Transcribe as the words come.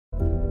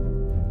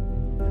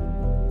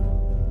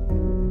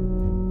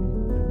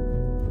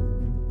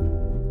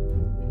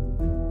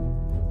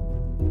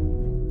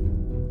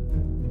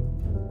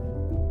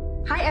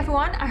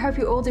everyone, I hope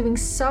you're all doing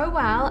so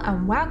well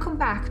and welcome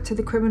back to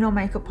the Criminal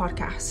Makeup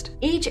Podcast.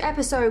 Each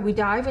episode we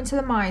dive into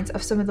the minds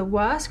of some of the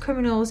worst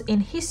criminals in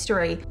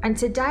history, and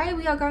today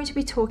we are going to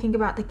be talking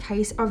about the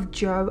case of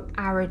Joe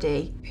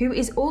Arridy, who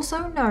is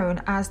also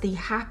known as the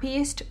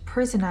happiest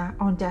prisoner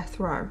on death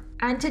row.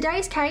 And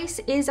today's case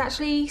is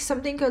actually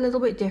something a little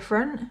bit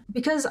different,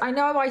 because I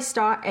know I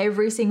start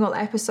every single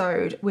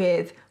episode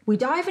with we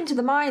dive into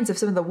the minds of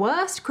some of the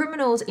worst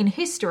criminals in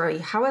history.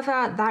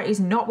 However, that is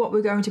not what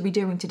we're going to be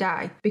doing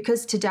today,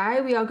 because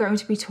today we are going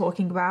to be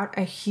talking about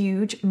a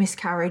huge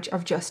miscarriage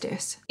of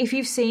justice. If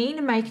you've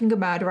seen Making a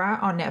Murderer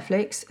on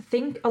Netflix,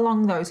 think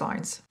along those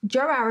lines.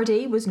 Joe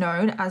Arridy was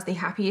known as the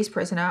happiest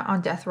prisoner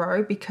on death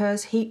row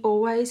because he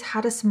always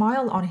had a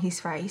smile on his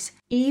face,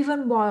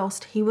 even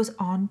whilst he was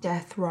on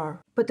death row.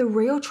 But the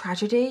real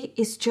tragedy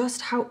is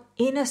just how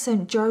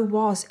innocent Joe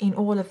was in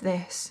all of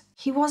this.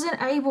 He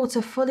wasn't able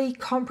to fully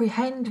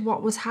comprehend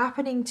what was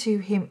happening to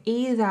him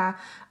either.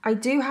 I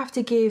do have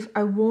to give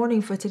a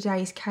warning for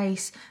today's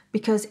case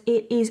because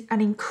it is an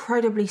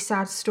incredibly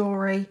sad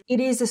story. It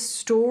is a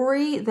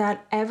story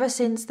that ever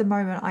since the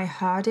moment I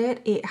heard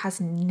it, it has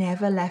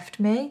never left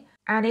me.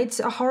 And it's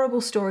a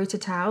horrible story to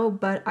tell,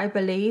 but I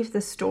believe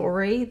the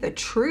story, the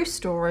true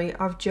story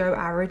of Joe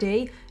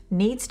Arridy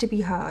needs to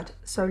be heard.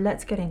 So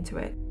let's get into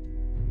it.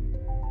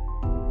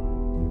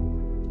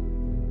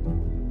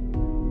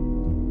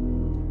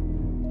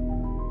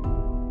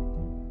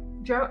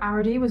 Joe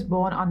Arridy was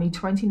born on the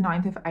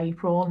 29th of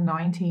April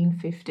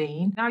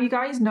 1915. Now you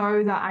guys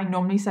know that I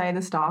normally say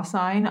the star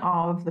sign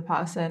of the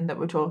person that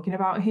we're talking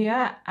about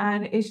here,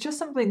 and it's just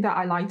something that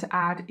I like to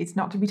add. It's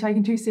not to be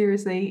taken too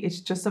seriously, it's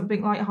just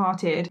something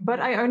lighthearted, but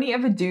I only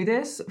ever do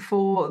this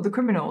for the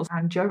criminals,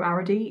 and Joe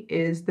Arridy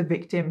is the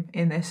victim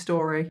in this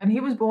story. And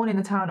he was born in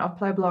the town of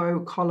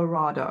Pueblo,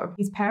 Colorado.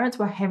 His parents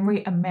were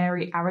Henry and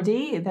Mary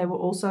Arridy. They were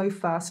also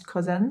first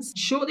cousins.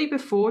 Shortly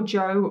before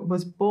Joe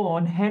was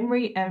born,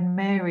 Henry and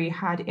Mary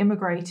had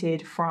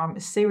immigrated from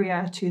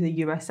Syria to the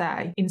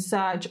USA in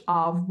search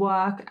of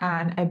work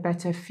and a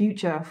better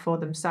future for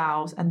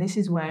themselves, and this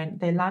is when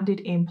they landed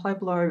in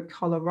Pueblo,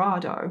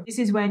 Colorado. This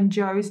is when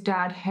Joe's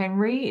dad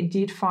Henry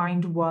did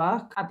find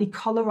work at the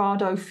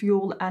Colorado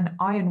Fuel and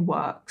Iron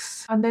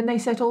Works, and then they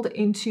settled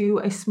into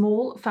a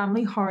small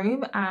family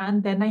home,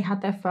 and then they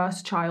had their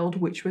first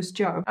child, which was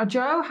Joe. Now,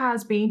 Joe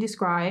has been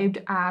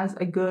described as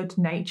a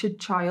good-natured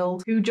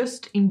child who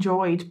just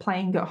enjoyed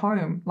playing at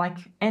home like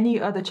any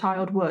other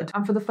child would.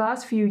 And for the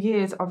first few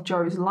years of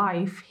Joe's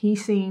life, he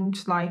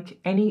seemed like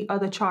any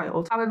other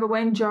child. However,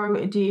 when Joe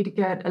did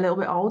get a little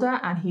bit older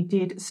and he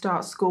did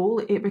start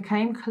school, it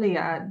became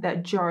clear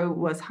that Joe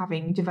was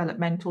having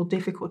developmental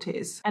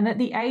difficulties. And at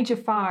the age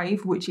of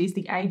 5, which is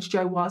the age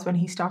Joe was when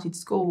he started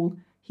school,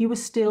 he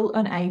was still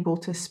unable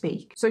to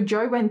speak. So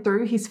Joe went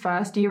through his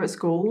first year at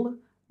school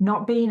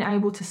not being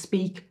able to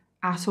speak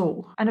at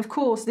all. And of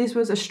course, this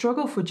was a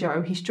struggle for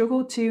Joe. He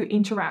struggled to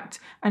interact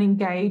and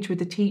engage with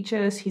the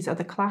teachers, his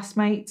other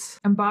classmates.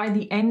 And by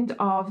the end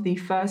of the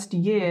first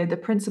year, the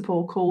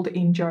principal called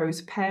in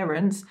Joe's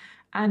parents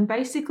and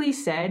basically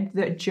said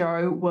that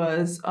Joe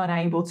was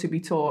unable to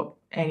be taught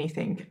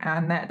anything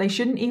and that they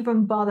shouldn't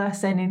even bother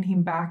sending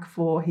him back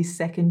for his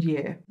second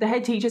year. The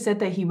head teacher said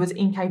that he was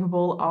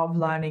incapable of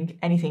learning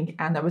anything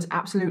and there was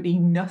absolutely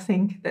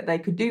nothing that they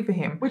could do for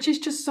him, which is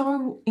just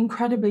so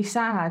incredibly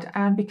sad.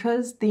 And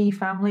because the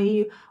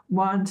family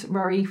weren't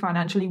very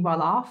financially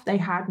well off, they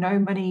had no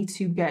money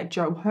to get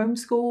Joe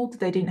homeschooled.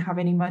 They didn't have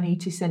any money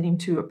to send him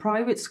to a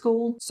private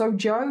school. So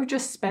Joe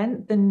just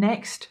spent the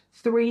next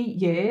 3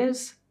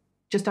 years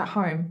just at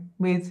home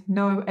with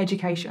no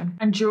education.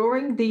 And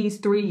during these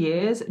 3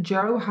 years,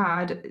 Joe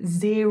had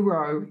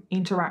zero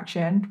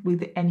interaction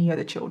with any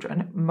other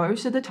children.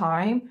 Most of the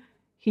time,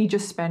 he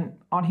just spent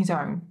on his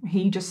own.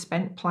 He just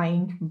spent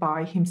playing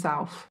by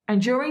himself.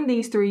 And during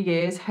these 3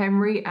 years,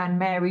 Henry and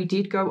Mary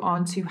did go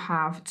on to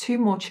have 2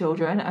 more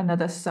children,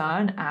 another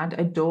son and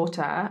a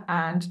daughter.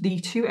 And the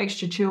 2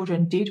 extra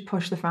children did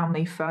push the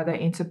family further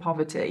into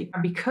poverty.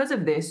 And because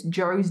of this,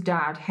 Joe's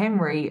dad,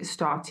 Henry,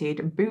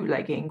 started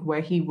bootlegging,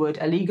 where he would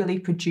illegally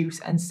produce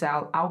and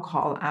sell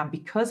alcohol. And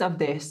because of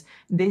this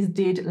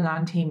did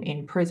land him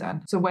in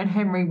prison. So when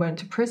Henry went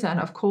to prison,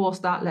 of course,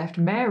 that left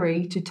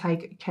Mary to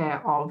take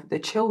care of the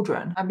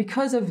children. And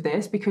because of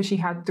this, because she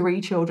had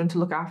 3 children to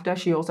look after,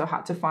 she also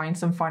had to find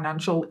some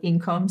financial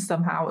income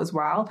somehow as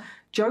well.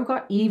 Joe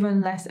got even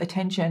less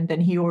attention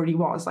than he already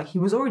was. Like, he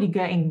was already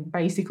getting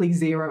basically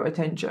zero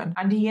attention,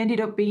 and he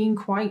ended up being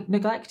quite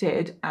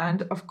neglected.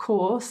 And of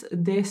course,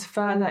 this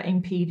further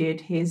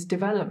impeded his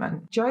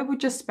development. Joe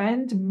would just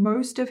spend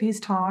most of his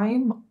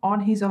time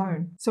on his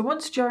own. So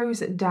once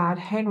Joe's dad,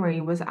 Henry,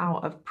 was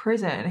out of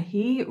prison,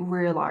 he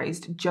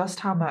realized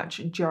just how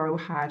much Joe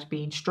had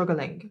been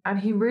struggling, and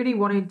he really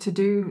wanted to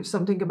do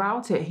something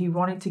about it. He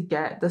wanted to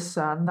get the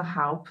son the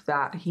help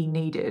that he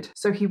needed.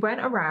 So he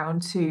went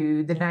around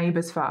to the neighbors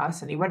neighbours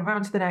first, and he went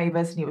around to the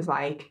neighbours and he was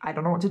like, I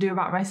don't know what to do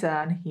about my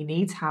son. He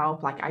needs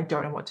help. Like, I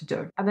don't know what to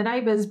do. And the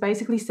neighbours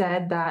basically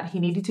said that he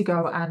needed to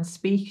go and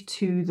speak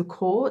to the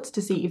courts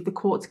to see if the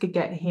courts could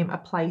get him a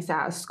place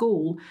at a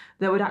school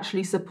that would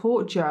actually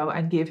support Joe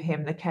and give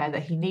him the care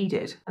that he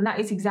needed. And that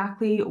is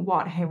exactly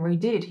what Henry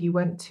did. He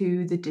went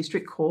to the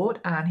district court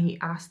and he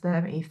asked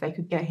them if they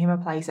could get him a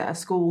place at a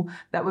school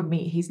that would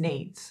meet his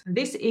needs.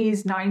 This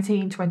is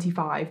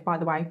 1925, by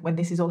the way, when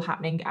this is all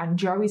happening, and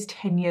Joe is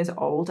 10 years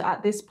old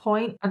at this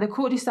point. And the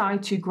court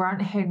decide to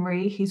grant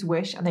Henry his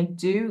wish, and they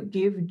do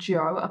give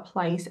Joe a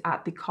place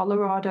at the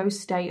Colorado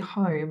State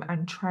Home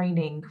and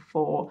Training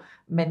for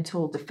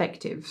Mental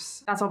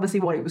Defectives. That's obviously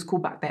what it was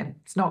called back then.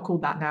 It's not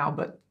called that now,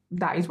 but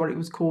that is what it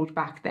was called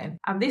back then.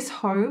 And this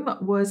home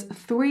was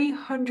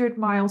 300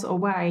 miles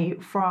away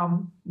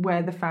from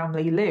where the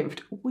family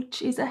lived,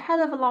 which is a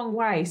hell of a long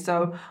way.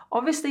 So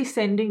obviously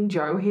sending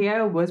Joe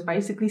here was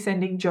basically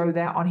sending Joe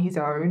there on his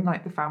own.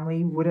 Like, the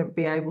family wouldn't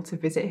be able to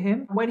visit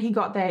him. When he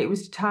got there, it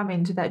was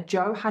determined that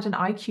Joe had an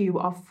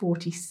IQ of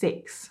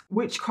 46,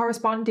 which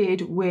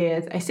corresponded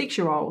with a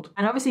 6-year-old.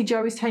 And obviously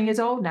Joe is 10 years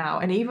old now,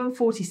 and even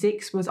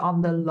 46 was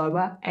on the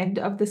lower end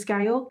of the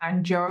scale.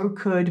 And Joe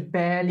could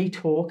barely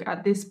talk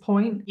at this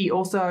point. He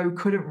also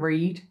couldn't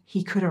read.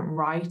 He couldn't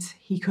write.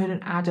 He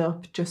couldn't add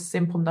up just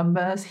simple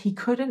numbers. He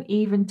couldn't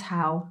even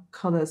tell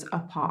colours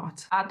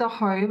apart. At the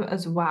home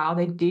as well,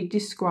 they did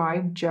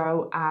describe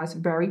Joe as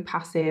very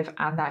passive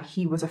and that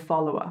he was a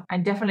follower.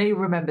 And definitely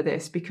remember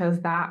this, because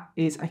that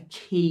is a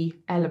key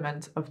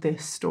element of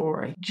this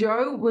story.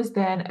 Joe was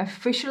then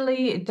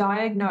officially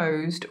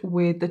diagnosed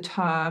with the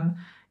term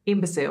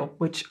imbecile,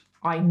 which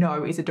I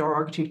know is a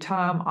derogatory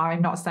term.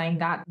 I'm not saying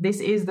that. This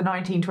is the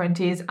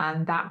 1920s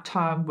and that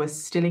term was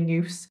still in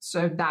use.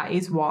 So that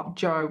is what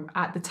Joe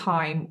at the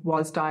time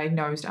was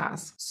diagnosed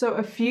as. So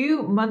a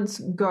few months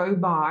go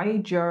by,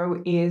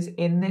 Joe is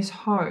in this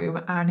home,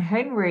 and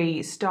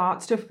Henry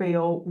starts to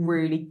feel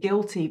really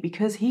guilty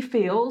because he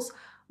feels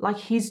like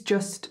he's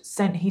just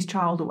sent his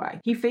child away.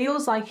 He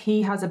feels like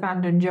he has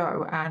abandoned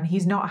Joe and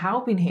he's not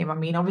helping him. I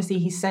mean, obviously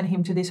he sent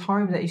him to this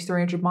home that is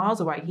 300 miles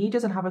away. He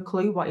doesn't have a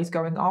clue what is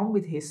going on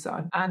with his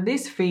son. And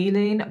this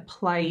feeling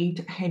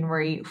plagued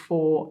Henry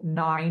for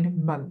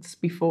 9 months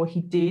before he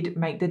did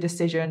make the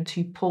decision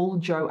to pull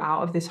Joe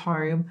out of this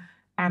home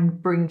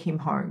and bring him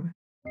home.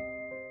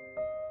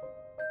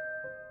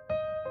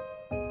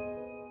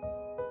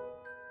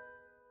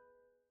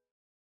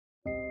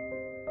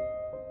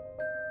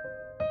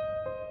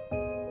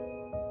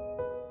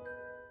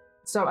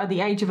 So at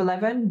the age of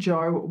 11,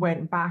 Joe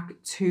went back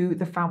to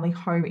the family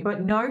home,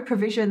 but no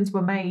provisions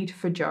were made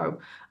for Joe.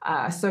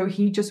 So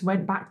he just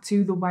went back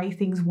to the way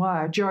things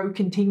were. Joe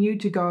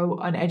continued to go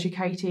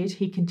uneducated.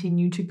 He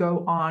continued to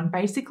go on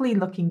basically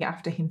looking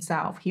after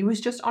himself. He was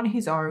just on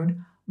his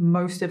own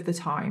most of the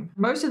time.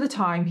 Most of the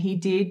time he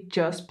did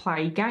just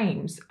play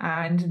games,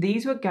 and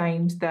these were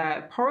games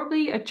that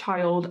probably a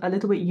child a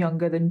little bit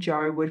younger than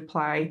Joe would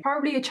play.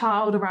 Probably a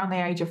child around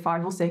the age of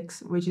 5 or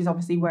 6, which is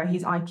obviously where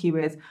his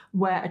IQ is,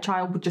 where a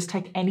child would just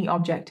take any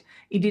object.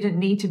 It didn't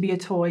need to be a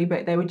toy,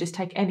 but they would just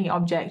take any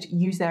object,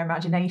 use their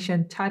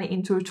imagination, turn it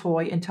into a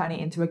toy and turn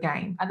it into a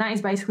game. And that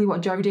is basically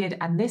what Joe did.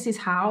 And this is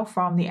how,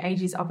 from the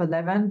ages of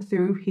 11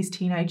 through his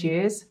teenage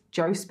years,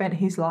 Joe spent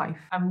his life.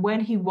 And when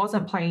he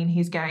wasn't playing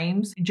his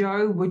games,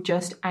 Joe would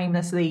just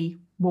aimlessly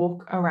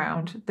walk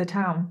around the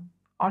town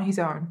on his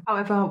own.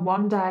 However,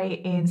 one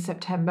day in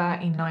September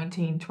in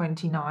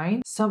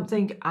 1929,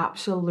 something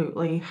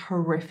absolutely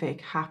horrific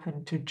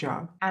happened to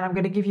Joe. And I'm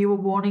going to give you a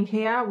warning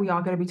here. We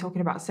are going to be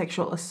talking about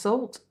sexual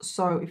assault.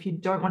 So if you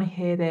don't want to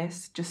hear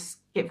this, just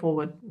skip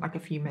forward like a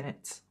few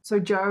minutes. So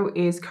Joe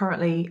is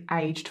currently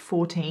aged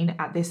 14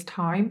 at this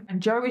time,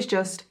 and Joe is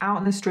just out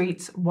in the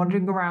streets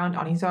wandering around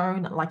on his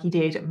own like he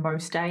did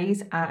most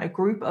days, and a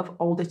group of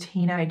older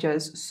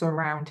teenagers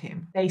surround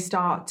him. They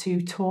start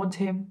to taunt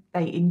him,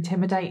 they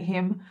intimidate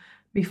him,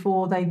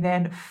 before they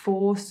then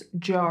force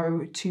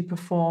Joe to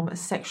perform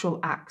sexual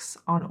acts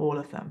on all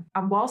of them.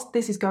 And whilst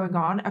this is going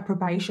on, a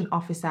probation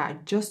officer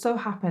just so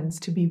happens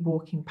to be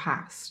walking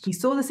past. He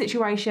saw the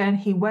situation,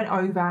 he went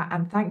over,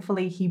 and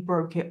thankfully he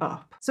broke it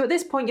up. So at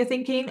this point you're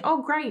thinking,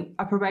 oh great,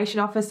 a probation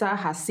officer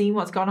has seen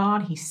what's gone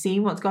on, he's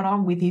seen what's gone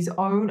on with his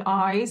own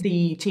eyes.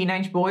 The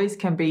teenage boys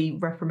can be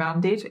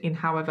reprimanded in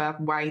however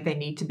way they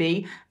need to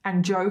be,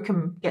 and Joe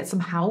can get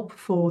some help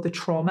for the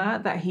trauma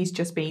that he's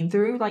just been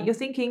through. Like, you're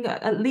thinking,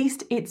 at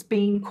least it's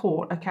been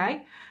caught,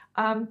 okay?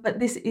 But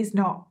this is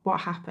not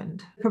what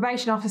happened. The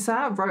probation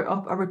officer wrote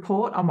up a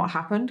report on what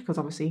happened, because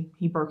obviously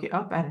he broke it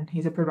up and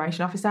he's a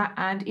probation officer,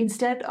 and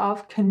instead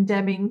of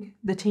condemning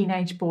the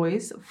teenage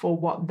boys for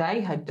what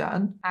they had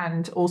done,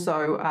 and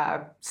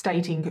also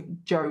stating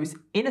Joe's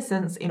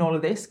innocence in all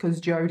of this, because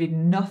Joe did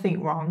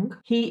nothing wrong,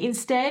 he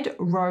instead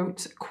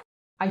wrote,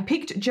 I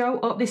picked Joe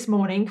up this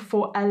morning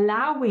for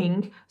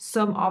allowing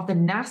some of the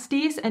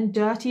nastiest and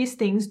dirtiest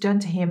things done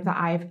to him that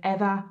I have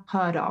ever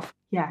heard of.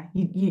 Yeah,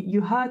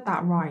 you heard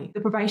that right.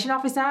 The probation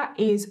officer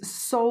is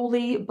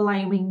solely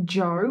blaming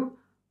Joe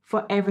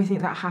for everything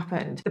that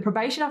happened. The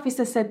probation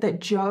officer said that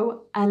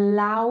Joe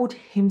allowed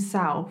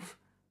himself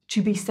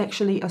to be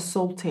sexually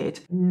assaulted.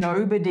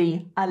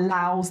 Nobody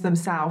allows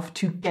themselves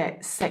to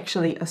get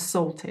sexually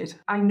assaulted.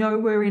 I know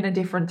we're in a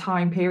different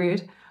time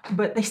period,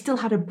 but they still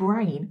had a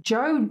brain.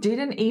 Joe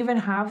didn't even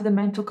have the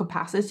mental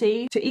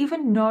capacity to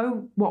even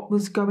know what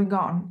was going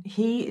on.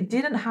 He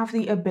didn't have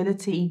the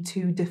ability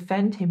to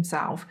defend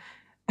himself.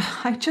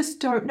 I just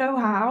don't know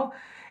how,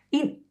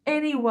 in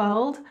any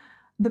world,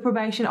 the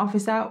probation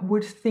officer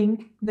would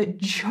think that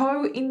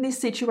Joe in this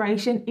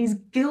situation is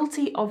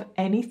guilty of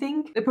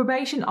anything. The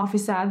probation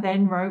officer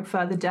then wrote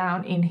further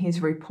down in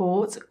his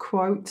report,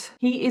 quote,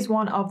 "He is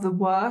one of the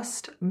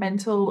worst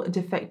mental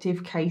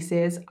defective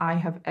cases I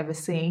have ever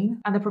seen."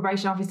 And the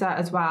probation officer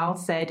as well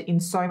said in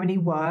so many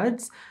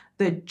words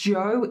that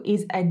Joe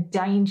is a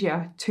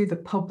danger to the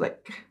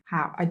public.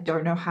 How? I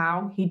don't know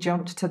how he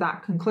jumped to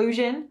that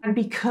conclusion. And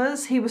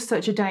because he was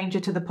such a danger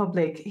to the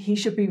public, he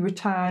should be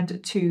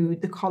returned to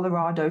the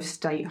Colorado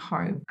State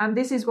Home. And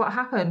this is what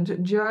happened.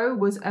 Joe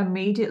was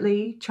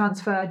immediately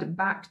transferred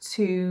back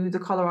to the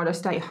Colorado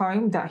State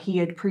Home that he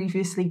had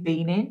previously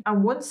been in.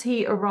 And once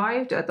he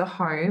arrived at the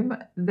home,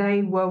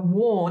 they were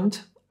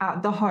warned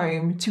at the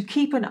home to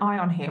keep an eye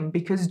on him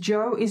because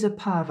Joe is a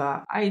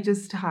pervert. I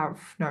just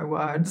have no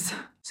words.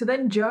 So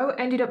then Joe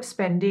ended up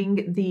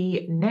spending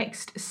the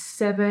next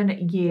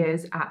 7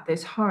 years at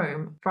this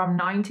home from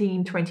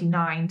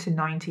 1929 to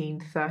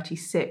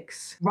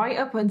 1936, right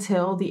up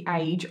until the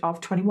age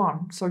of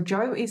 21. So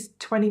Joe is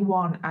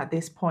 21 at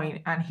this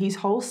point, and his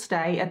whole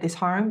stay at this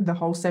home, the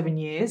whole 7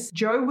 years,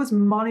 Joe was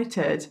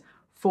monitored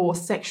for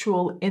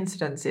sexual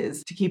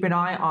incidences to keep an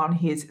eye on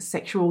his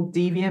sexual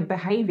deviant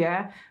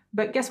behavior.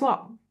 But guess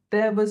what?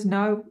 There was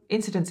no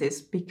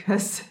incidences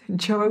because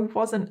Joe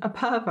wasn't a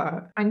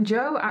pervert. And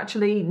Joe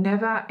actually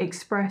never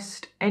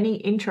expressed any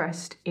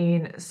interest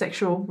in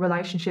sexual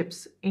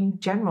relationships in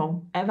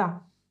general,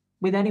 ever,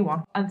 with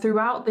anyone. And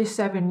throughout this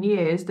 7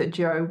 years that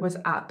Joe was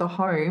at the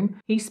home,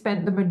 he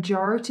spent the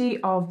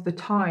majority of the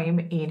time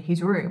in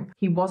his room.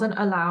 He wasn't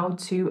allowed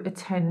to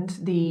attend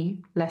the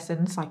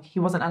lessons, like he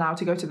wasn't allowed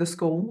to go to the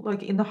school,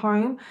 like in the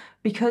home,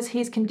 because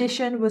his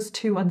condition was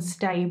too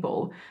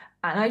unstable.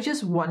 And I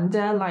just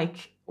wonder,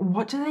 like,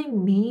 what do they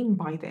mean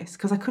by this?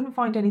 Because I couldn't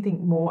find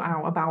anything more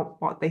out about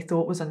what they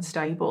thought was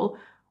unstable.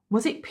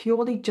 Was it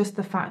purely just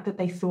the fact that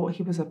they thought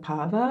he was a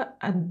pervert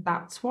and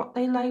that's what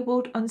they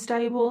labeled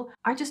unstable?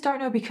 I just don't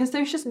know, because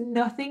there's just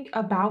nothing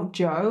about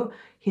Joe,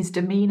 his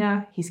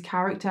demeanor, his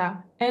character,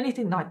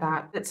 anything like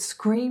that, that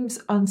screams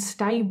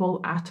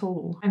unstable at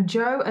all. And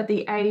Joe at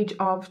the age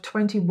of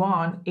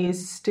 21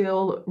 is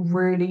still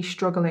really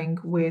struggling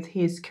with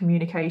his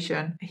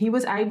communication. He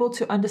was able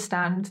to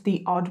understand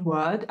the odd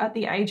word at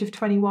the age of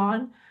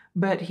 21,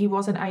 but he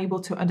wasn't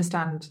able to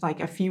understand like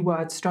a few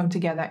words strung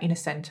together in a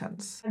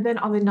sentence. And then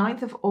on the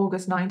 9th of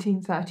August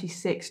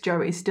 1936,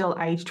 Joe is still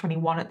age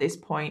 21 at this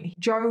point.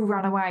 Joe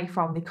ran away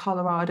from the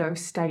Colorado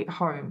State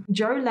Home.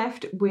 Joe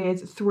left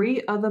with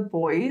 3 other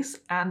boys,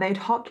 and they'd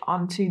hopped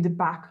onto the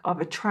back of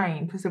a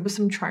train because there were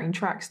some train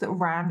tracks that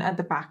ran at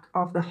the back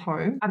of the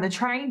home. And the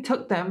train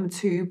took them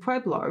to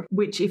Pueblo,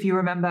 which, if you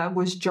remember,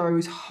 was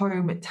Joe's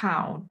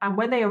hometown. And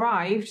when they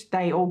arrived,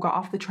 they all got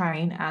off the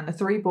train, and the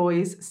 3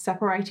 boys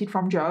separated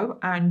from Joe,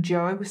 and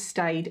Joe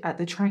stayed at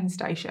the train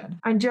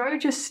station. And Joe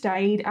just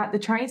stayed at the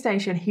train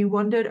station. He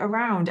wandered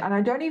around, and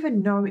I don't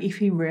even know if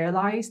he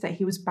realized that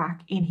he was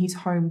back in his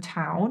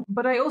hometown.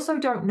 But I also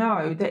don't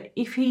know that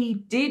if he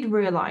did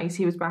realize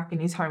he was back in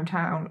his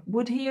hometown,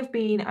 would he have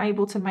been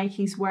able to make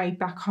his way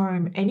back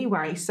home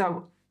anyway?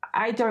 So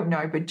I don't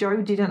know, but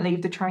Joe didn't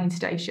leave the train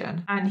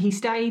station, and he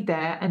stayed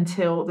there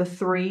until the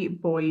 3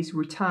 boys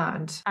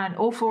returned. And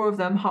all 4 of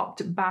them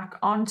hopped back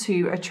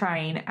onto a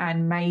train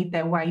and made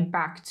their way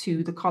back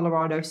to the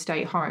Colorado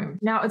State Home.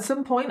 Now, at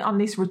some point on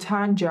this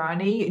return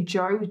journey,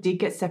 Joe did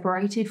get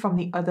separated from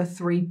the other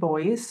 3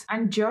 boys,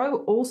 and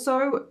Joe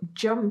also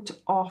jumped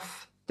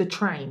off the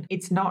train.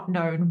 It's not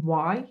known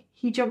why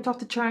he jumped off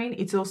the train.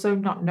 It's also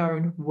not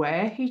known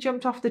where he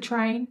jumped off the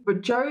train,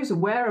 but Joe's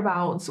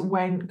whereabouts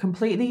went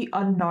completely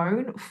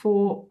unknown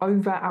for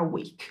over a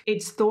week.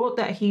 It's thought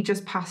that he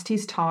just passed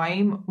his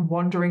time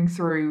wandering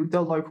through the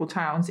local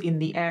towns in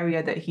the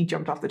area that he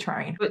jumped off the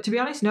train. But to be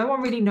honest, no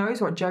one really knows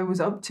what Joe was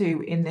up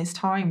to in this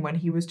time when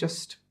he was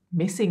just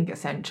missing,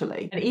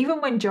 essentially. And even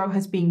when Joe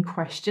has been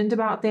questioned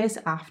about this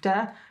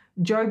after,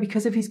 Joe,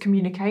 because of his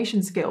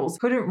communication skills,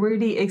 couldn't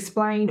really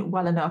explain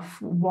well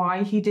enough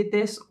why he did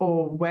this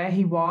or where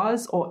he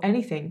was or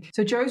anything.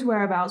 So Joe's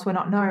whereabouts were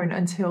not known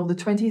until the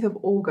 20th of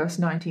August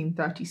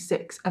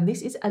 1936, and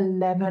this is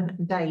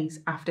 11 days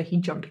after he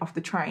jumped off the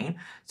train.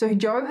 So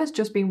Joe has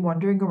just been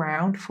wandering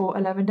around for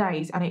 11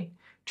 days, and it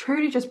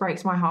truly just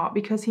breaks my heart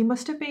because he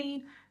must have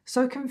been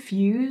so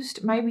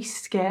confused, maybe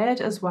scared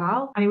as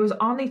well. And it was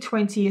on the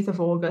 20th of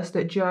August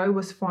that Joe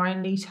was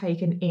finally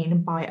taken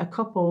in by a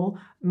couple,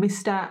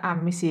 Mr.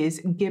 and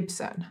Mrs.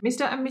 Gibson.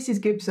 Mr. and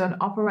Mrs. Gibson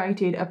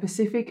operated a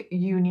Pacific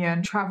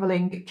Union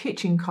traveling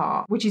kitchen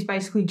car, which is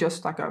basically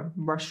just like a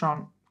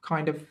restaurant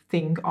kind of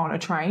thing on a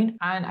train,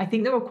 and I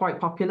think they were quite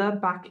popular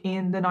back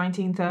in the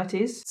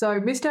 1930s. So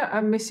Mr.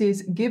 and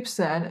Mrs.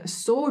 Gibson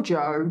saw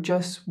Joe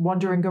just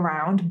wandering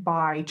around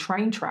by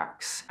train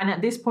tracks, and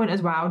at this point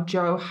as well,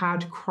 Joe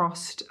had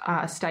crossed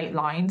state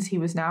lines. He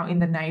was now in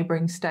the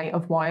neighboring state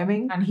of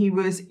Wyoming, and he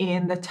was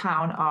in the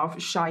town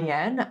of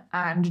Cheyenne,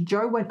 and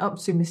Joe went up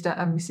to Mr.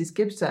 and Mrs.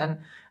 Gibson,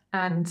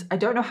 and I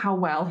don't know how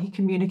well he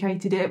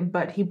communicated it,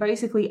 but he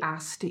basically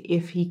asked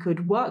if he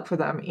could work for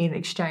them in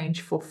exchange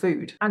for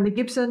food. And the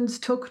Gibsons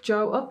took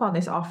Joe up on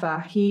this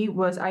offer. He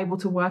was able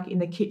to work in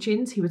the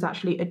kitchens. He was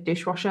actually a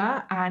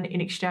dishwasher, and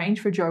in exchange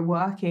for Joe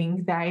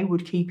working, they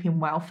would keep him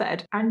well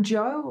fed. And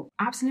Joe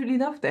absolutely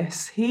loved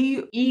this.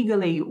 He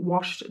eagerly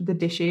washed the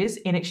dishes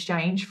in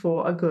exchange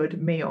for a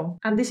good meal.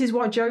 And this is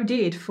what Joe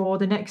did for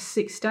the next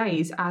 6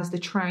 days as the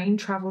train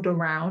travelled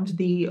around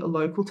the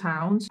local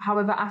towns.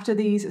 However, after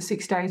these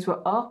 6 days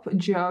were up,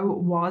 Joe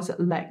was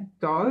let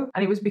go,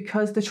 and it was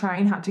because the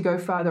train had to go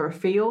further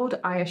afield.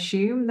 I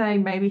assume they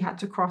maybe had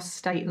to cross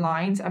state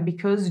lines, and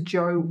because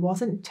Joe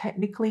wasn't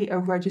technically a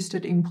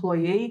registered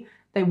employee,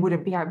 they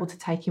wouldn't be able to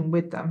take him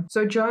with them.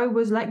 So Joe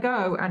was let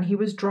go, and he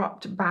was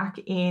dropped back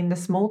in the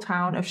small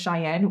town of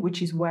Cheyenne,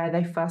 which is where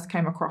they first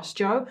came across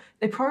Joe.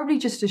 They probably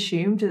just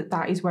assumed that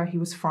that is where he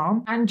was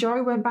from. And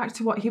Joe went back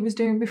to what he was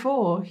doing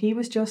before. He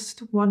was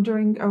just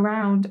wandering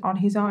around on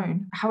his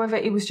own. However,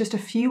 it was just a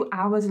few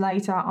hours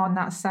later on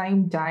that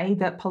same day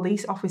that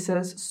police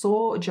officers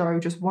saw Joe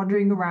just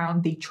wandering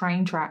around the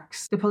train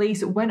tracks. The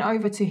police went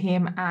over to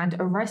him and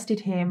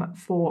arrested him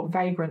for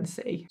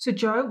vagrancy. So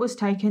Joe was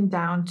taken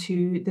down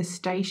to the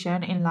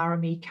station in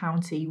Laramie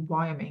County,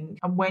 Wyoming.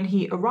 And when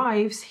he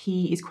arrives,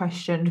 he is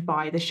questioned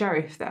by the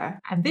sheriff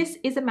there. And this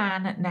is a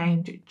man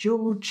named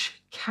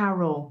George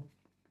Carroll.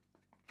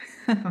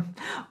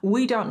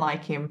 We don't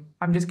like him.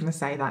 I'm just going to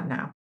say that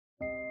now.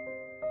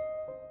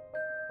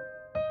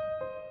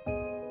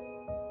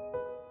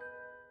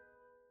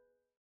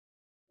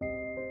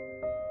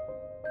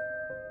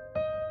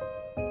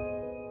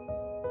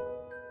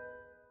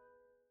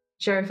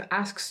 Sheriff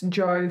asks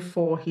Joe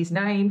for his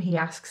name. He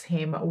asks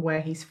him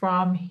where he's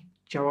from.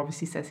 Joe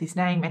obviously says his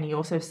name, and he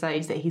also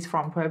says that he's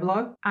from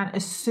Pueblo. And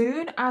as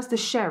soon as the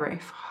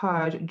sheriff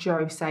heard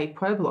Joe say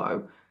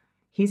Pueblo,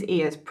 his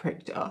ears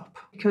pricked up.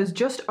 Because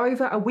just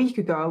over a week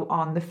ago,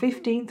 on the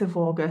 15th of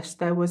August,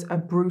 there was a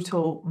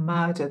brutal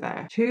murder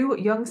there. 2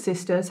 young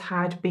sisters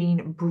had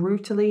been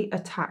brutally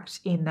attacked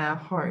in their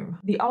home.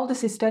 The older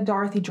sister,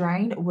 Dorothy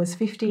Drain, was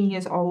 15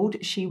 years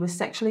old. She was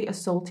sexually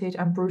assaulted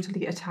and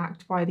brutally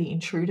attacked by the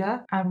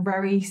intruder, and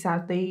very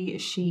sadly,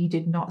 she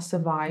did not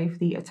survive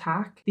the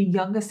attack. The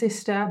younger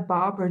sister,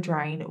 Barbara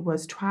Drain,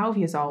 was 12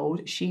 years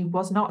old. She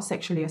was not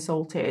sexually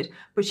assaulted,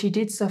 but she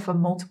did suffer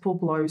multiple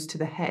blows to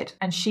the head,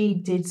 and she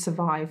did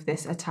survive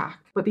this attack.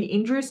 But the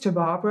injuries to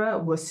Barbara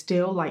were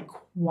still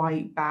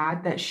quite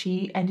bad, that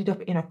she ended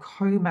up in a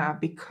coma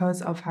because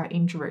of her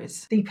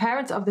injuries. The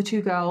parents of the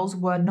 2 girls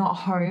were not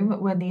home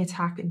when the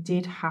attack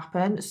did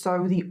happen,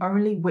 so the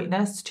only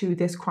witness to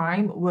this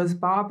crime was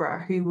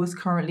Barbara, who was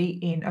currently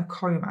in a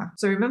coma.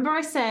 So remember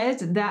I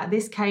said that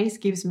this case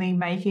gives me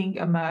Making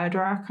a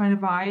Murderer kind of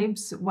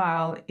vibes?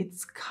 Well,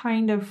 it's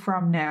kind of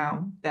from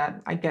now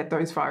that I get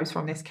those vibes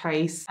from this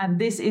case, and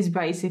this is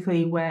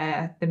basically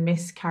where the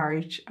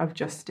miscarriage of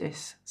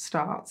justice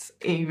starts,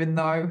 even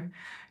though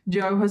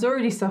Joe has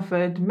already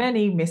suffered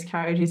many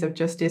miscarriages of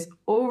justice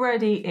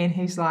already in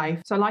his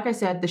life. So like I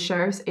said, the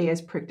sheriff's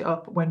ears pricked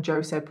up when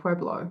Joe said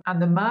Pueblo. And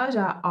the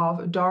murder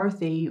of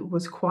Dorothy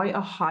was quite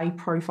a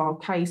high-profile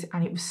case,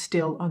 and it was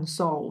still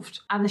unsolved.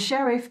 And the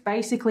sheriff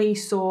basically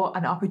saw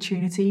an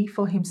opportunity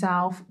for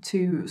himself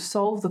to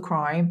solve the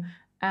crime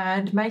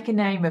and make a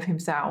name of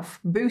himself,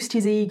 boost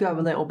his ego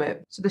a little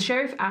bit. So the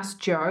sheriff asked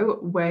Joe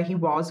where he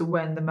was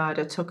when the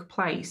murder took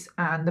place,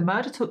 and the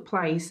murder took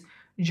place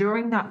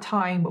during that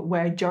time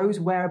where Joe's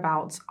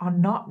whereabouts are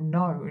not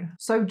known.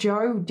 So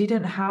Joe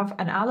didn't have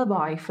an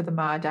alibi for the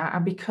murder,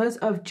 and because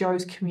of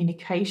Joe's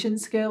communication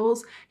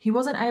skills, he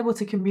wasn't able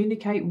to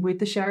communicate with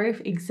the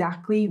sheriff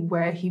exactly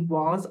where he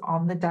was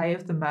on the day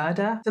of the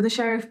murder. So the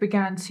sheriff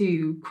began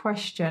to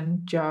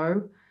question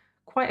Joe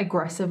quite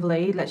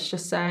aggressively, let's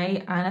just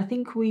say, and I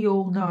think we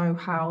all know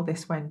how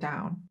this went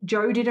down.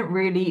 Joe didn't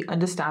really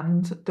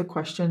understand the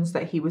questions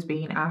that he was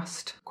being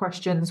asked.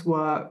 Questions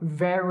were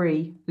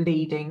very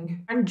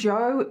leading, and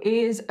Joe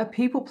is a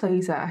people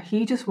pleaser.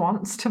 He just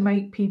wants to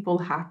make people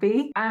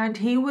happy, and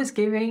he was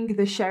giving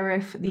the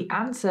sheriff the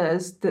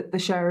answers that the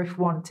sheriff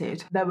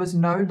wanted. There was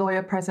no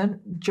lawyer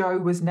present. Joe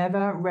was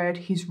never read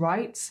his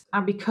rights,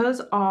 and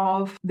because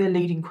of the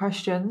leading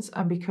questions,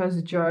 and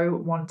because Joe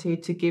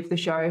wanted to give the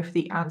sheriff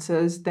the answers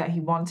answers that he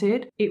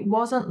wanted. It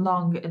wasn't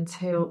long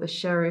until the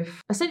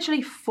sheriff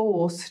essentially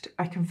forced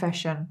a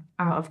confession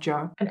out of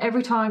Joe. And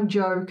every time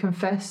Joe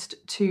confessed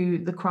to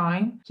the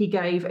crime, he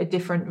gave a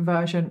different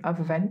version of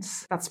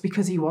events. That's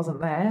because he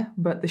wasn't there,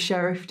 but the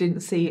sheriff didn't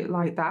see it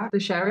like that. The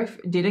sheriff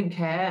didn't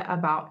care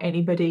about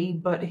anybody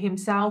but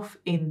himself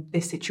in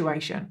this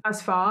situation.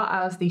 As far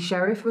as the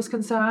sheriff was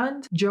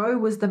concerned, Joe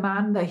was the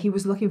man that he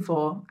was looking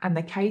for, and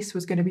the case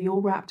was going to be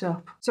all wrapped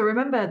up. So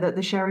remember that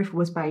the sheriff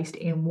was based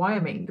in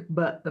Wyoming,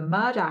 but the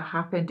murder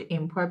happened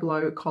in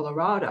Pueblo,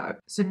 Colorado.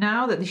 So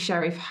now that the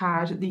sheriff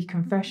had the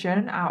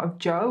confession out of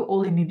Joe,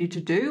 all he needed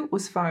to do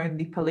was phone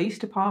the police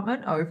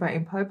department over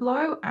in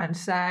Pueblo and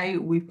say,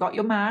 we've got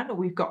your man,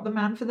 we've got the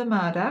man for the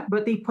murder.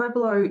 But the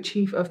Pueblo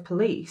chief of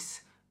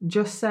police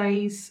just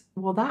says,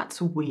 well,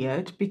 that's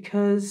weird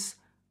because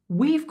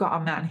we've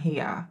got a man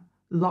here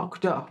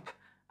locked up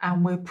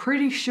and we're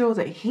pretty sure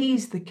that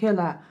he's the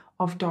killer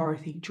of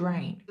Dorothy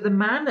Drain. The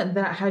man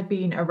that had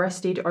been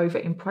arrested over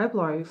in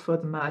Pueblo for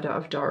the murder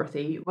of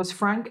Dorothy was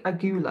Frank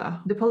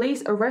Agula. The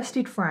police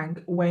arrested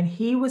Frank when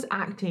he was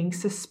acting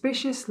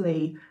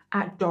suspiciously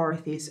at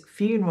Dorothy's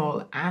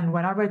funeral. And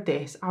when I read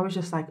this, I was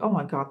just like, oh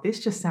my God,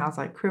 this just sounds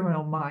like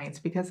Criminal Minds,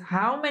 because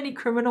how many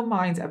Criminal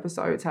Minds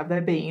episodes have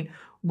there been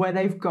where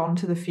they've gone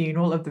to the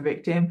funeral of the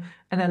victim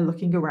and they're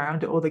looking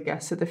around at all the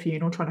guests at the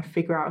funeral trying to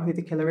figure out who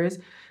the killer is?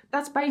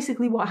 That's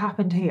basically what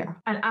happened here.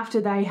 And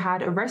after they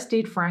had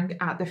arrested Frank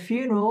at the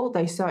funeral,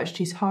 they searched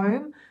his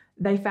home.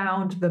 They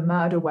found the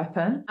murder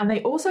weapon, and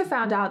they also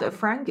found out that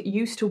Frank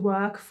used to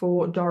work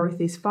for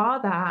Dorothy's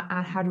father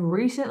and had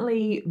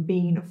recently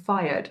been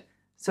fired.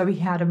 So he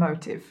had a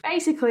motive.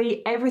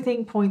 Basically,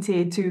 everything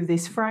pointed to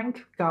this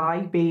Frank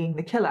guy being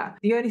the killer.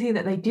 The only thing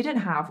that they didn't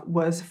have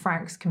was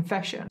Frank's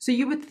confession. So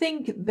you would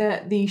think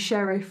that the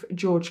sheriff,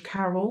 George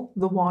Carroll,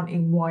 the one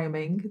in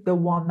Wyoming, the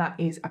one that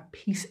is a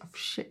piece of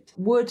shit,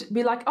 would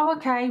be like, oh,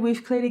 okay,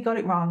 we've clearly got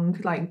it wrong.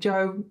 Like,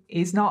 Joe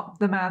is not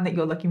the man that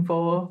you're looking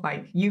for.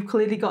 Like, you've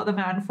clearly got the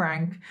man,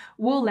 Frank.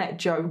 We'll let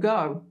Joe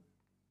go.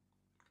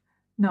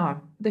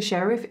 No, the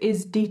sheriff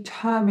is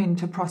determined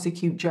to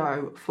prosecute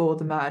Joe for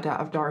the murder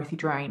of Dorothy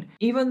Drain.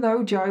 Even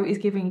though Joe is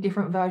giving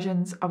different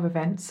versions of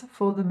events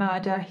for the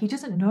murder, he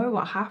doesn't know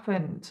what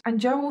happened. And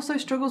Joe also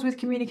struggles with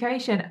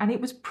communication, and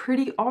it was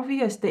pretty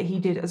obvious that he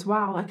did as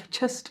well.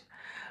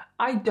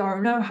 I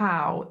don't know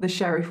how the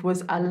sheriff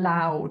was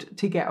allowed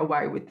to get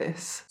away with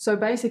this. So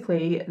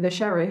basically, the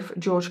sheriff,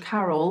 George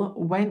Carroll,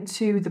 went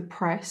to the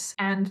press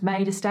and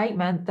made a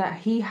statement that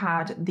he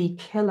had the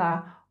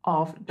killer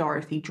of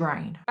Dorothy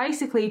Drain,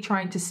 basically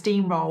trying to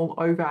steamroll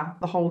over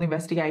the whole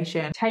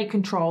investigation, take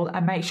control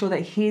and make sure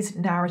that his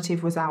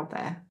narrative was out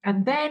there.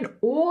 And then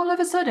all of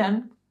a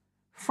sudden,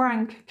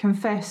 Frank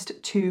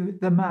confessed to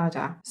the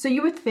murder. So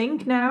you would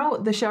think now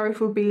the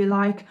sheriff would be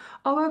like,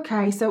 oh,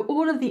 okay, so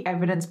all of the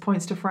evidence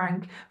points to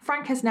Frank.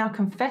 Frank has now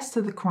confessed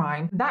to the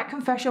crime. That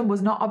confession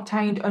was not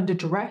obtained under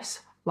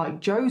duress like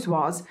Joe's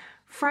was.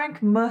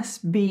 Frank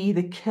must be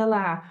the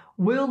killer.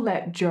 We'll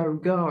let Joe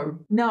go.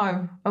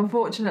 No,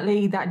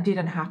 unfortunately, that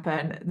didn't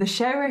happen. The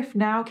sheriff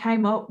now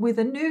came up with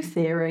a new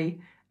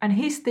theory, and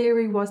his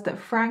theory was that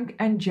Frank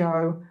and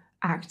Joe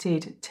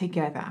acted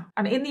together.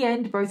 And in the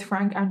end, both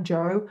Frank and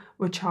Joe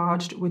were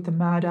charged with the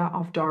murder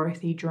of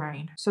Dorothy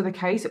Drain. So the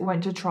case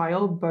went to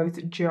trial.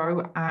 Both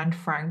Joe and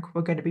Frank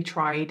were going to be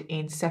tried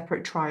in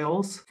separate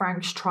trials.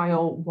 Frank's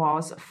trial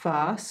was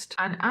first,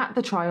 and at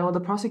the trial, the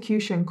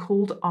prosecution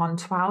called on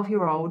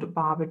 12-year-old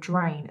Barbara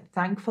Drain.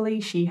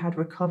 Thankfully, she had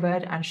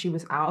recovered and she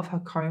was out of her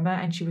coma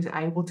and she was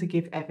able to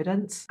give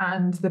evidence.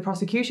 And the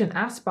prosecution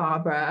asked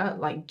Barbara,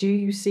 like, do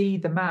you see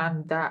the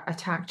man that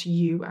attacked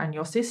you and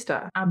your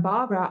sister? And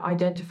Barbara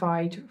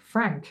identified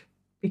Frank,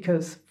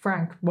 because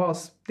Frank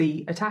was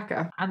the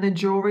attacker. And the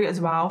jury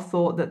as well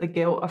thought that the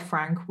guilt of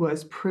Frank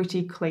was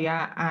pretty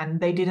clear, and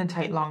they didn't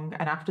take long,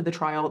 and after the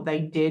trial they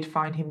did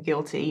find him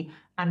guilty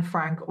and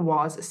Frank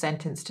was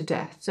sentenced to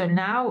death. So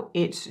now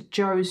it's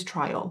Joe's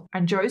trial,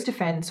 and Joe's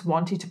defense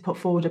wanted to put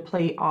forward a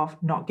plea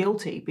of not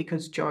guilty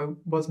because Joe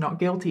was not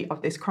guilty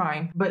of this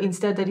crime, but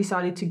instead they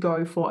decided to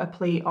go for a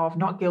plea of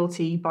not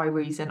guilty by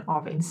reason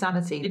of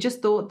insanity. They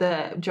just thought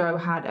that Joe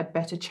had a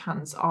better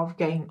chance of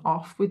getting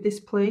off with this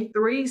plea.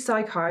 3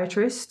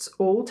 psychiatrists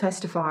all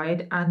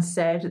testified and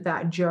said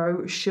that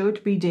Joe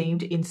should be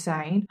deemed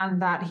insane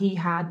and that he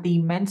had the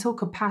mental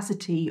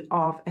capacity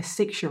of a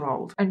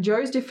 6-year-old. And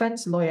Joe's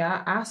defense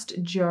lawyer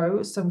asked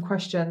Joe some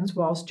questions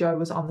whilst Joe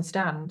was on the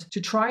stand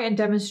to try and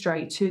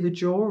demonstrate to the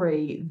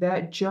jury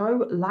that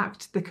Joe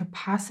lacked the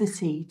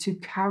capacity to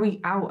carry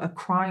out a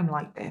crime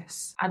like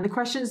this. And the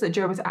questions that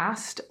Joe was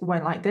asked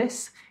went like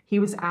this. He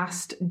was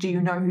asked, do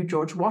you know who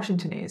George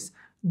Washington is?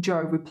 Joe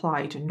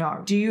replied,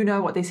 no. Do you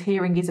know what this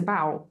hearing is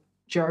about?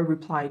 Joe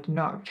replied,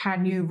 no.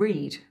 Can you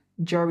read?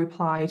 Joe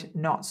replied,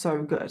 not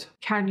so good.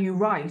 Can you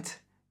write?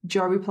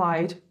 Joe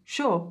replied,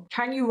 sure.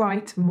 Can you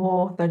write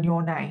more than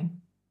your name?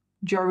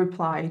 Joe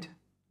replied,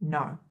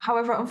 no.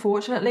 However,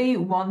 unfortunately,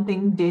 one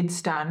thing did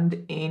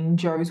stand in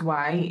Joe's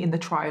way in the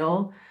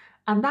trial,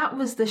 and that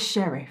was the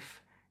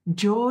sheriff,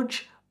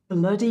 George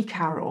bloody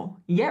Carroll.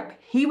 Yep,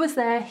 he was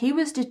there. He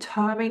was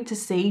determined to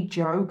see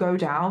Joe go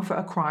down for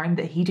a crime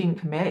that he didn't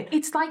commit.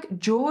 It's like,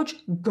 George,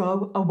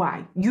 go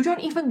away. You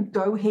don't even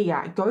go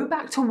here. Go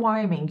back to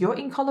Wyoming. You're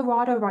in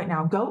Colorado right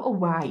now. Go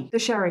away. The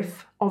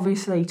sheriff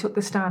obviously took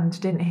the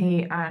stand, didn't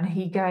he? And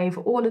he gave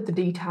all of the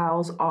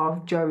details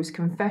of Joe's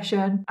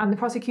confession. And the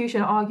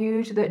prosecution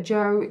argued that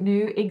Joe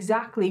knew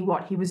exactly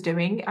what he was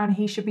doing and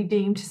he should be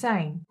deemed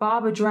sane.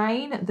 Barbara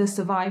Drain, the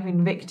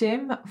surviving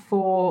victim,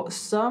 for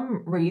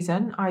some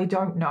reason, I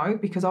don't know,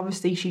 because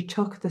obviously she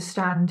took the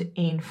stand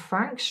in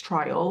Frank's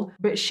trial,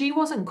 but she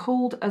wasn't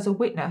called as a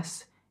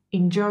witness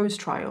in Joe's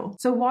trial.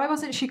 So why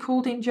wasn't she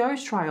called in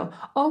Joe's trial?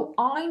 Oh,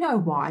 I know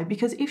why.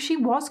 Because if she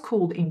was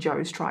called in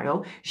Joe's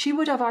trial, she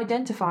would have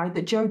identified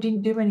that Joe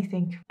didn't do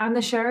anything. And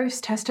the sheriff's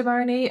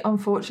testimony,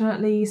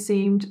 unfortunately,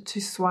 seemed to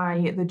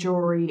sway the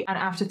jury. And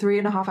after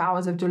 3.5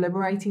 hours of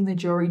deliberating, the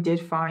jury did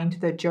find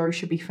that Joe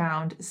should be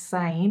found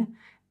sane,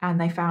 and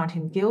they found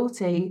him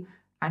guilty,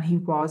 and he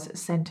was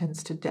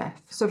sentenced to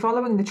death. So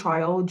following the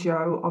trial,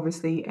 Joe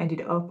obviously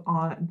ended up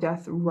on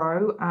death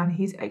row, and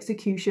his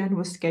execution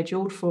was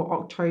scheduled for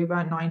October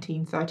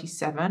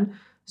 1937,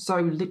 so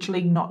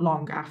literally not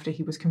long after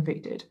he was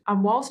convicted.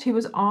 And whilst he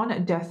was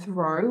on death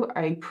row,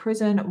 a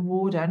prison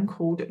warden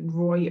called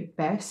Roy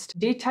Best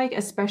did take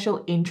a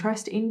special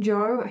interest in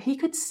Joe. He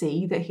could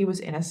see that he was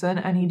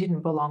innocent and he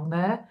didn't belong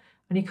there.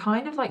 And he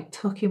kind of like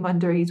took him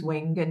under his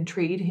wing and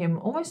treated him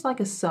almost like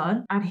a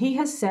son. And he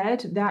has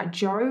said that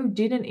Joe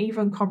didn't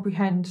even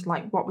comprehend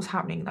like what was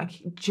happening.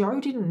 Like, Joe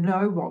didn't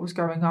know what was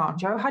going on.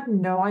 Joe had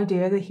no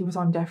idea that he was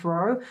on death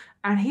row,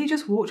 and he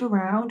just walked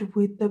around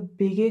with the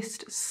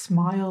biggest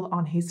smile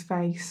on his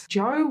face.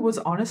 Joe was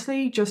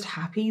honestly just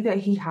happy that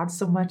he had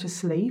somewhere to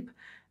sleep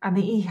and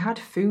that he had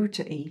food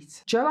to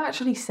eat. Joe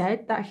actually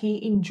said that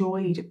he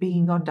enjoyed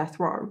being on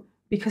death row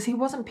because he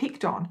wasn't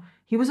picked on.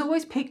 He was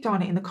always picked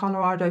on in the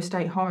Colorado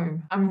State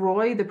Home. And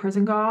Roy, the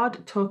prison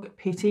guard, took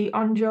pity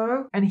on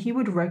Joe, and he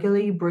would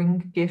regularly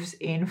bring gifts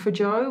in for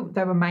Joe.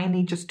 They were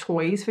mainly just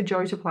toys for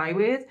Joe to play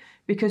with,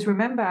 because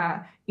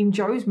remember, in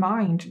Joe's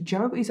mind,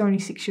 Joe is only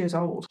 6 years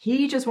old.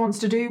 He just wants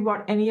to do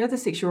what any other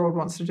 6-year-old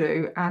wants to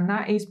do, and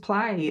that is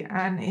play.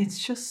 And it's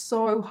just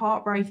so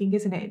heartbreaking,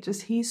 isn't it?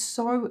 Just, he's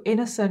so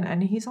innocent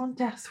and he's on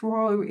death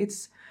row.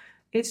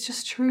 It's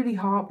just truly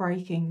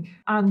heartbreaking.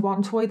 And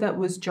one toy that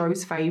was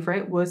Joe's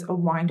favourite was a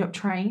wind-up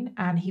train,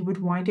 and he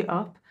would wind it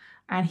up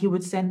and he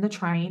would send the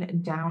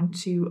train down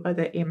to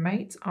other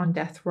inmates on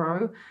death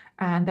row,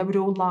 and they would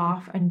all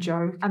laugh and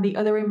joke. And the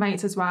other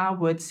inmates as well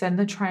would send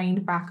the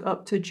train back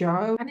up to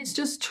Joe. And it's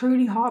just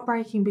truly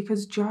heartbreaking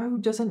because Joe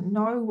doesn't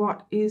know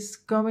what is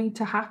going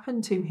to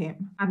happen to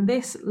him. And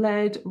this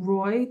led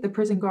Roy, the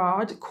prison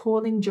guard,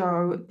 calling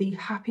Joe the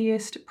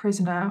happiest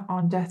prisoner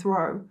on death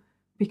row.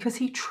 Because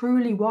he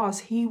truly was.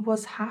 He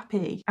was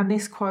happy. And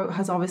this quote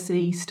has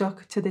obviously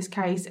stuck to this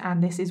case,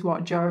 and this is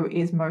what Joe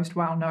is most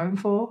well known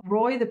for.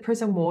 Roy, the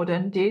prison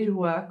warden, did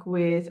work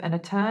with an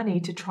attorney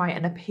to try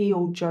and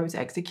appeal Joe's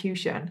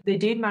execution. They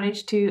did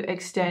manage to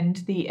extend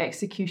the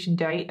execution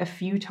date a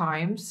few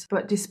times,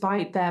 but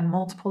despite their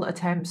multiple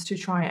attempts to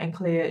try and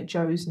clear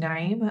Joe's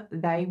name,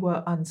 they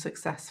were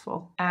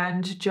unsuccessful.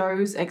 And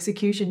Joe's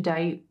execution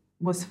date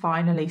was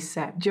finally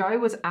set. Joe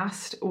was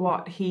asked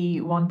what he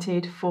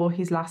wanted for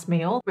his last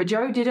meal, but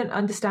Joe didn't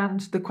understand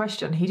the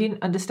question. He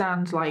didn't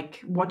understand,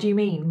 like, what do you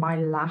mean, my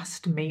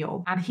last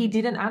meal? And he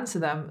didn't answer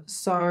them,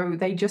 so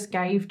they just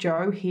gave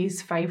Joe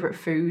his favourite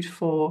food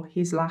for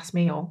his last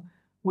meal,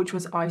 which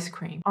was ice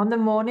cream. On the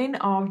morning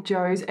of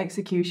Joe's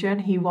execution,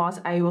 he was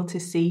able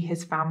to see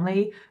his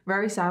family.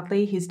 Very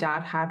sadly, his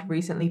dad had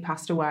recently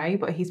passed away,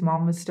 but his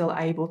mom was still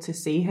able to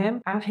see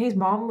him. And his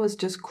mom was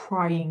just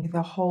crying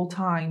the whole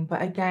time.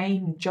 But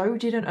again, Joe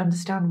didn't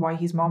understand why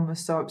his mom was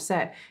so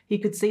upset. He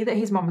could see that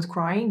his mom was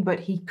crying,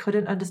 but he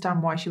couldn't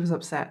understand why she was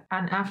upset.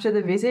 And after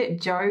the visit,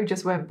 Joe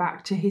just went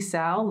back to his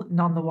cell,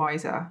 none the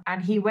wiser.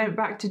 And he went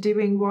back to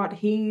doing what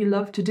he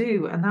loved to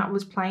do, and that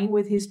was playing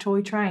with his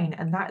toy train.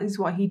 And that is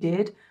what he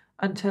did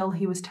until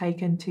he was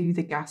taken to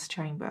the gas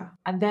chamber.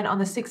 And then on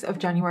the 6th of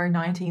January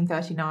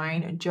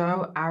 1939,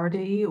 Joe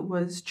Arridy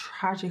was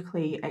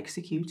tragically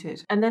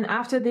executed. And then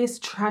after this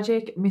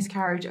tragic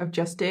miscarriage of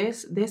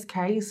justice, this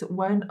case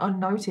went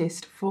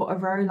unnoticed for a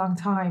very long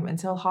time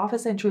until half a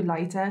century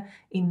later,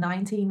 in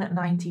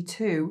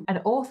 1992, an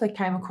author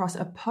came across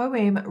a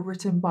poem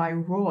written by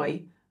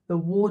Roy, the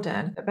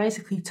warden, that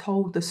basically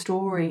told the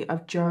story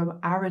of Joe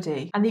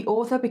Arridy. And the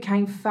author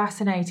became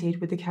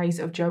fascinated with the case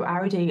of Joe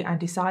Arridy and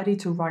decided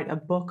to write a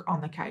book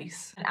on the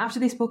case. And after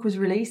this book was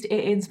released,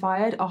 it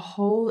inspired a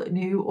whole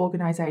new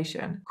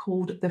organization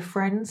called the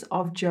Friends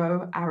of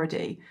Joe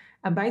Arridy.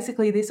 And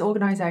basically this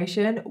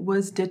organization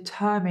was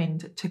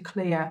determined to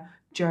clear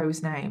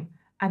Joe's name.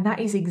 And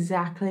that is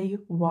exactly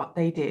what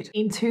they did.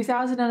 In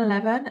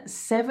 2011,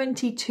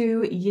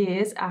 72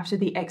 years after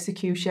the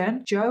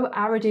execution, Joe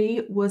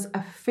Arridy was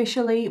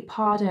officially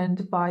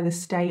pardoned by the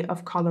state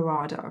of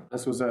Colorado.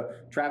 This was a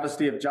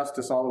travesty of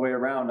justice all the way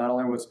around. Not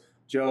only was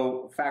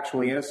Joe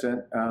factually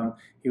innocent,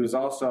 he was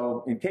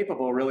also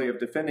incapable really of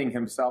defending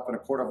himself in a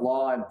court of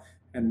law,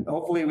 And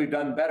hopefully we've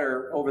done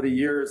better over the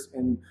years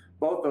in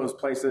both those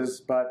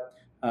places. But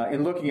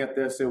in looking at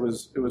this, it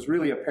was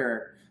really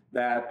apparent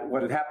that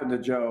what had happened to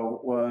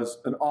Joe was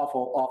an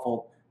awful,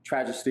 awful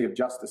tragedy of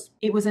justice.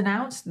 It was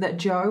announced that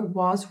Joe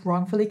was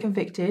wrongfully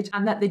convicted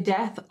and that the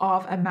death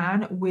of a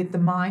man with the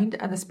mind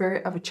and the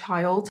spirit of a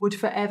child would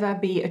forever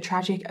be a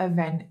tragic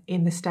event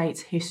in the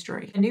state's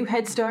history. A new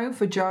headstone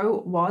for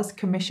Joe was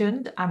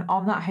commissioned, and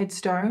on that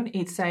headstone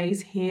it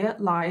says, "Here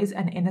lies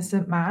an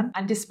innocent man,"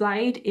 and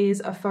displayed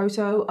is a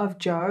photo of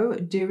Joe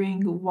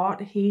doing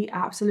what he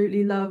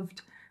absolutely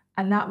loved,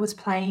 and that was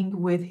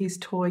playing with his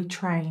toy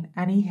train,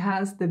 and he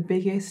has the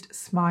biggest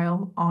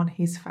smile on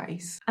his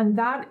face. And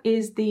that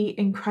is the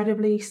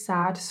incredibly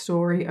sad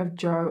story of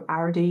Joe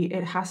Arridy.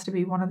 It has to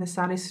be one of the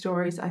saddest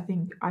stories I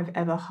think I've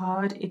ever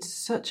heard. It's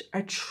such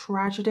a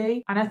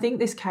tragedy, and I think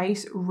this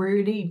case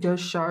really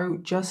does show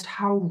just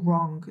how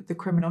wrong the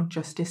criminal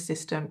justice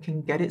system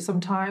can get it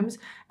sometimes.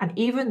 And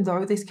even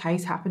though this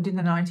case happened in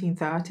the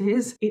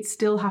 1930s, it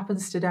still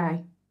happens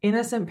today.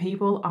 Innocent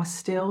people are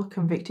still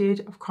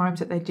convicted of crimes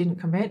that they didn't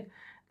commit.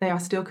 They are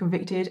still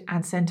convicted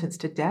and sentenced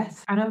to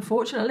death. And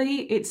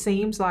unfortunately, it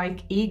seems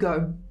like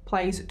ego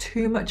plays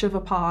too much of a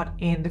part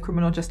in the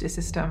criminal justice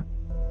system.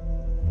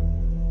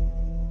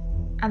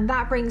 And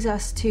that brings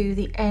us to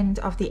the end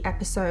of the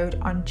episode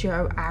on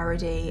Joe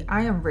Arridy.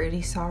 I am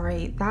really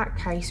sorry. That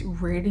case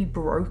really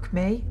broke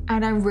me.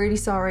 And I'm really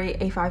sorry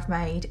if I've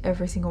made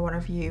every single one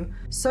of you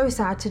so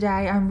sad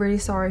today. I'm really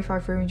sorry if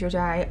I've ruined your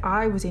day.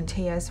 I was in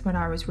tears when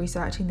I was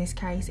researching this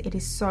case. It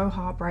is so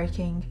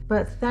heartbreaking.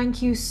 But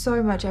thank you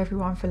so much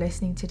everyone for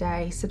listening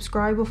today.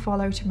 Subscribe or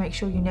follow to make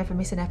sure you never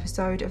miss an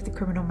episode of The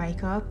Criminal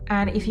Makeup.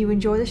 And if you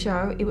enjoy the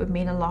show, it would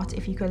mean a lot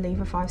if you could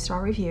leave a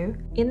 5-star review.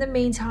 In the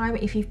meantime,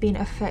 if you've been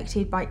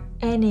affected by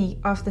any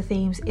of the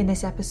themes in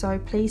this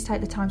episode, please take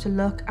the time to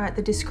look at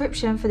the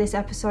description for this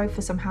episode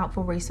for some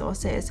helpful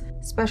resources.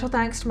 Special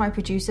thanks to my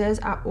producers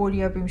at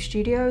Audio Boom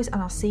Studios,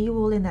 and I'll see you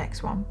all in the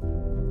next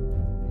one.